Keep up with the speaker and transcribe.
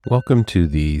Welcome to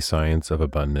the Science of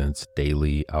Abundance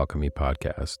Daily Alchemy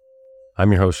podcast.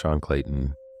 I'm your host, Sean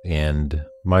Clayton, and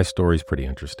my story is pretty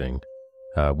interesting.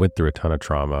 Went through a ton of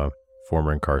trauma,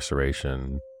 former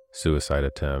incarceration, suicide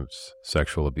attempts,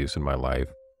 sexual abuse in my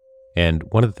life. And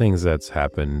one of the things that's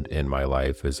happened in my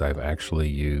life is I've actually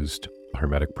used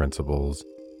Hermetic principles,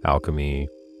 alchemy,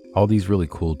 all these really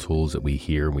cool tools that we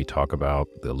hear and we talk about,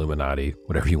 the Illuminati,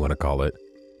 whatever you want to call it,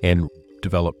 and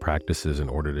develop practices in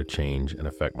order to change and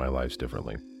affect my lives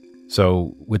differently.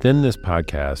 So within this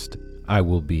podcast, I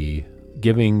will be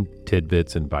giving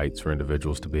tidbits and bites for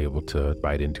individuals to be able to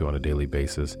bite into on a daily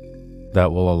basis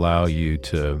that will allow you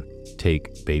to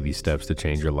take baby steps to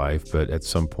change your life, but at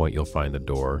some point you'll find the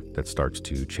door that starts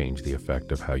to change the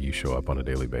effect of how you show up on a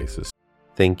daily basis.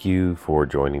 Thank you for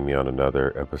joining me on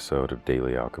another episode of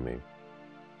Daily Alchemy.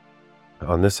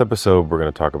 On this episode, we're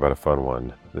going to talk about a fun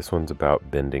one. This one's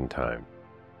about bending time.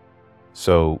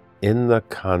 So in the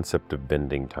concept of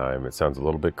bending time, it sounds a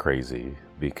little bit crazy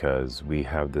because we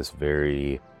have this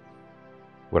very,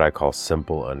 what I call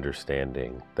simple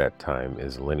understanding that time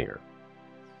is linear.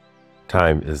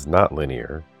 Time is not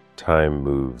linear. Time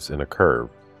moves in a curve.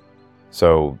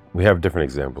 So we have different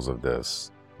examples of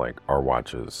this, like our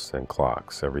watches and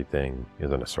clocks. Everything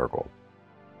is in a circle.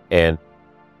 And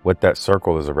what that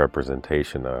circle is a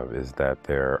representation of is that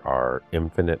there are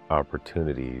infinite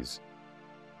opportunities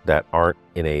that aren't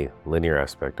in a linear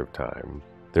aspect of time.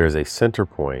 There is a center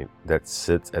point that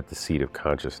sits at the seat of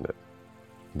consciousness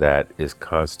that is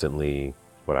constantly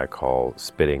what I call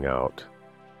spitting out.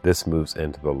 This moves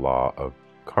into the law of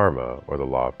karma, or the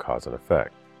law of cause and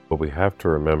effect. What we have to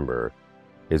remember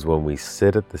is when we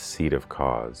sit at the seat of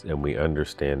cause and we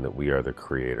understand that we are the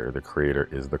creator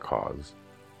is the cause,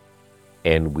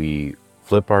 and we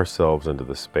flip ourselves into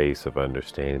the space of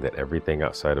understanding that everything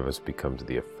outside of us becomes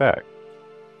the effect,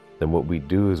 then what we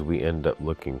do is we end up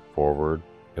looking forward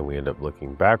and we end up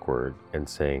looking backward and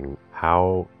saying,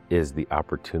 how is the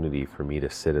opportunity for me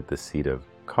to sit at the seat of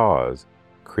cause,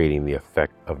 creating the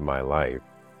effect of my life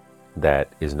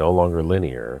that is no longer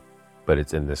linear, but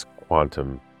it's in this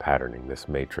quantum patterning, this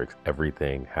matrix.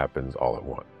 Everything happens all at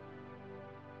once.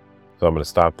 So I'm going to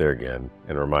stop there again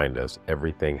and remind us,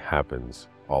 everything happens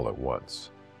all at once.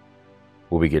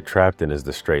 What we get trapped in is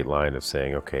the straight line of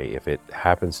saying, okay, if it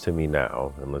happens to me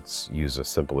now, and let's use a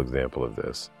simple example of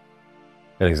this.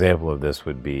 An example of this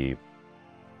would be,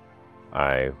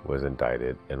 I was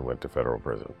indicted and went to federal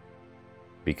prison.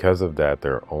 Because of that,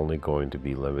 there are only going to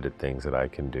be limited things that I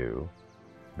can do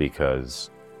because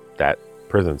that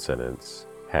prison sentence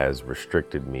has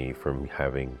restricted me from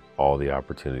having all the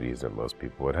opportunities that most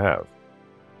people would have.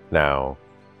 Now,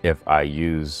 if I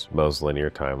use most linear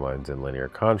timelines and linear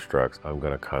constructs, I'm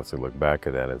going to constantly look back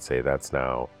at that and say that's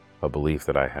now a belief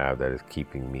that I have that is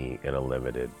keeping me in a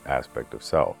limited aspect of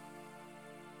self.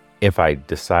 If I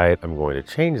decide I'm going to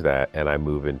change that and I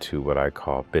move into what I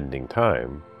call bending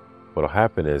time, what'll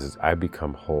happen is I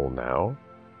become whole now,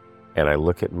 and I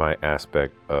look at my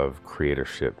aspect of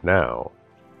creatorship now,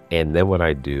 and then what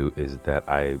I do is that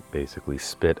I basically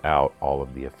spit out all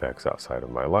of the effects outside of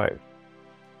my life.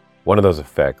 One of those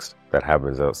effects that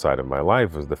happens outside of my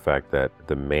life was the fact that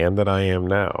the man that I am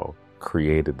now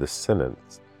created the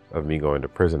sentence of me going to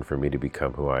prison for me to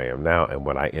become who I am now. And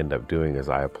what I end up doing is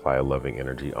I apply a loving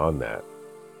energy on that.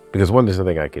 Because one, there's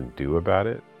nothing I can do about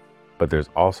it, but there's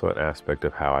also an aspect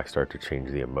of how I start to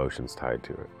change the emotions tied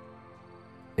to it.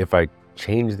 If I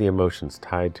change the emotions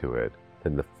tied to it,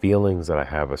 then the feelings that I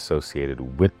have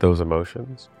associated with those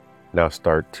emotions now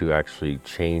start to actually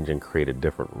change and create a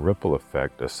different ripple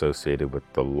effect associated with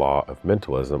the law of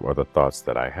mentalism, or the thoughts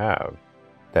that I have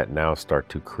that now start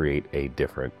to create a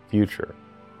different future.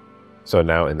 So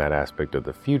now in that aspect of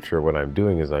the future, what I'm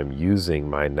doing is I'm using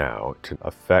my now to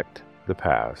affect the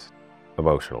past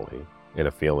emotionally in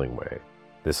a feeling way.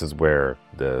 This is where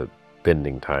the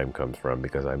bending time comes from,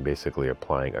 because I'm basically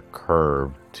applying a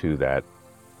curve to that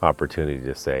opportunity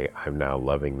to say, I'm now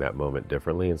loving that moment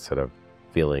differently instead of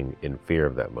feeling in fear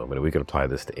of that moment. And we could apply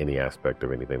this to any aspect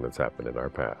of anything that's happened in our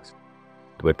past.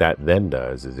 What that then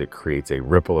does is it creates a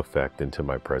ripple effect into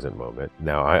my present moment.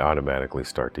 Now I automatically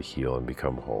start to heal and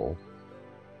become whole.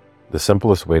 The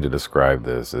simplest way to describe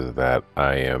this is that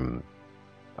I am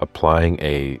applying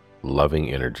a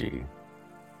loving energy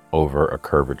over a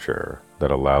curvature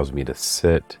that allows me to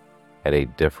sit at a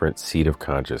different seat of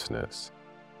consciousness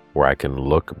where I can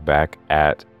look back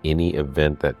at any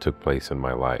event that took place in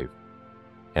my life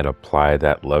and apply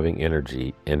that loving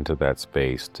energy into that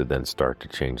space to then start to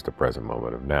change the present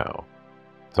moment of now.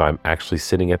 So I'm actually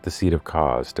sitting at the seat of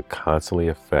cause to constantly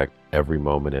affect every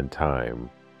moment in time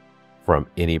from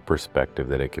any perspective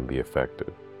that it can be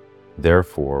affected.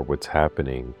 Therefore, what's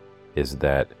happening is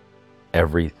that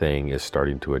everything is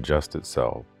starting to adjust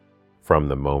itself from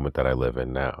the moment that I live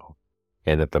in now.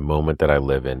 And that the moment that I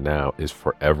live in now is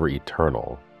forever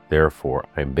eternal. Therefore,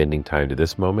 I'm bending time to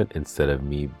this moment instead of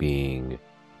me being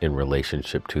in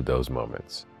relationship to those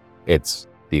moments. It's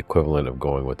the equivalent of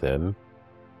going within.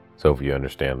 So if you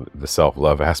understand the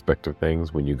self-love aspect of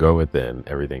things, when you go within,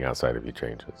 everything outside of you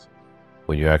changes.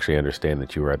 When you actually understand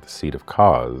that you are at the seat of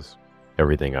cause,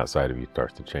 everything outside of you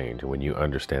starts to change. And when you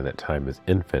understand that time is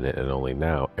infinite and only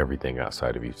now, everything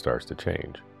outside of you starts to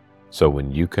change. So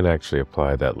when you can actually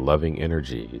apply that loving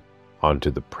energy onto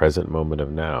the present moment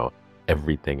of now,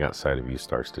 everything outside of you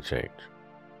starts to change.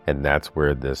 And that's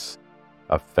where this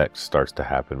effect starts to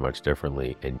happen much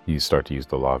differently. And you start to use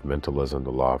the law of mentalism,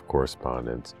 the law of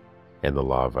correspondence, and the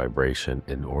law of vibration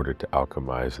in order to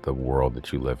alchemize the world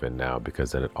that you live in now,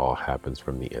 because then it all happens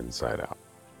from the inside out.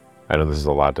 I know this is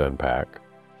a lot to unpack.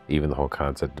 Even the whole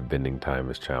concept of bending time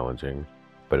is challenging,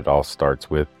 but it all starts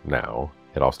with now.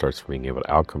 It all starts from being able to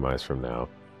alchemize from now,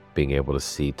 being able to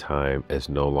see time as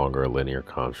no longer a linear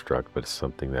construct, but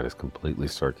something that is completely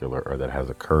circular or that has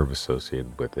a curve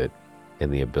associated with it,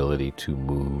 and the ability to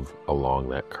move along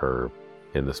that curve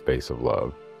in the space of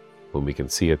love. When we can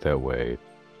see it that way,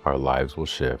 our lives will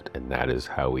shift, and that is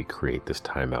how we create this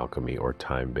time alchemy or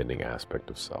time bending aspect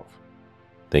of self.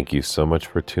 Thank you so much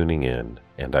for tuning in,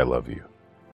 and I love you.